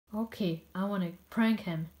Okay, I wanna prank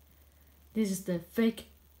him. This is the fake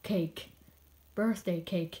cake. Birthday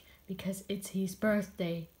cake. Because it's his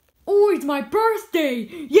birthday. Oh, it's my birthday!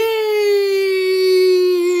 Yay!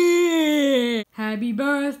 Happy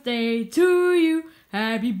birthday to you.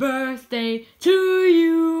 Happy birthday to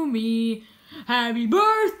you, me. Happy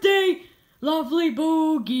birthday, lovely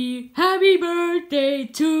Boogie. Happy birthday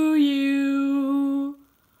to you.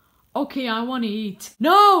 Okay, I wanna eat.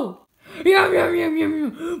 No! Yum, yum, yum, yum,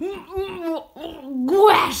 yum.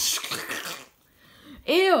 Gwash!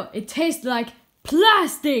 Ew, it tastes like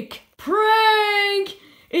plastic. Prank!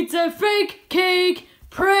 It's a fake cake.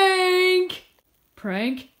 Prank!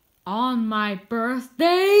 Prank on my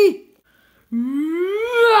birthday?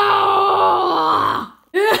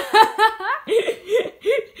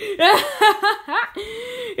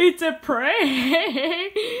 It's a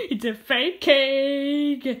prank. It's a fake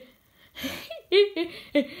cake.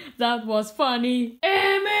 That was funny.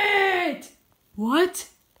 Emmett! What?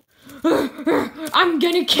 I'm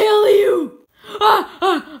gonna kill you!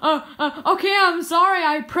 Okay, I'm sorry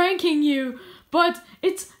I'm pranking you, but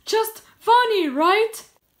it's just funny, right?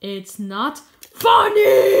 It's not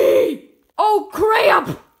funny! Oh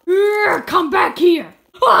crap! Come back here!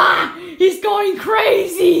 He's going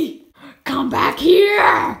crazy! Come back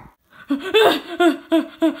here!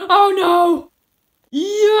 Oh no!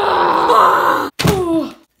 Yeah!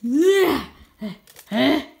 Oh, yeah!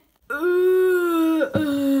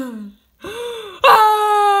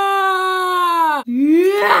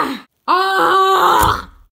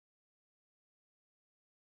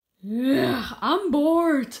 I'm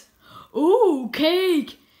bored. Ooh,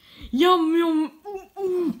 cake. Yum yum.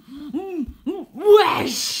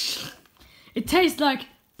 Wash. It tastes like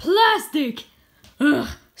plastic. Ugh,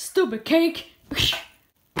 stupid cake.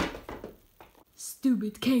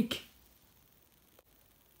 Stupid cake.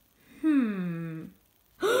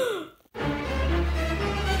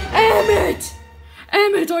 Emmett!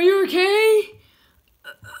 Emmett, are you okay?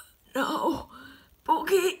 No.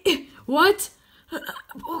 Boogie. What?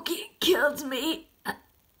 Boogie killed me.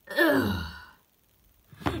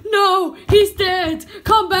 No, he's dead.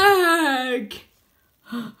 Come back.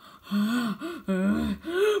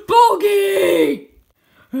 Boogie!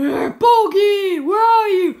 Boogie, where are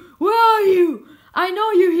you? Where are you? I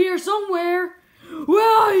know you're here somewhere.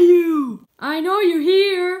 Where are you? I know you're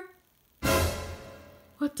here.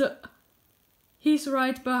 What the? He's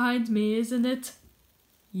right behind me, isn't it?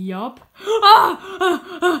 Yup.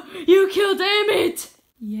 You killed Emmett!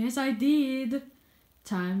 Yes, I did.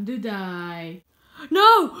 Time to die.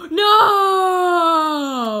 No! No!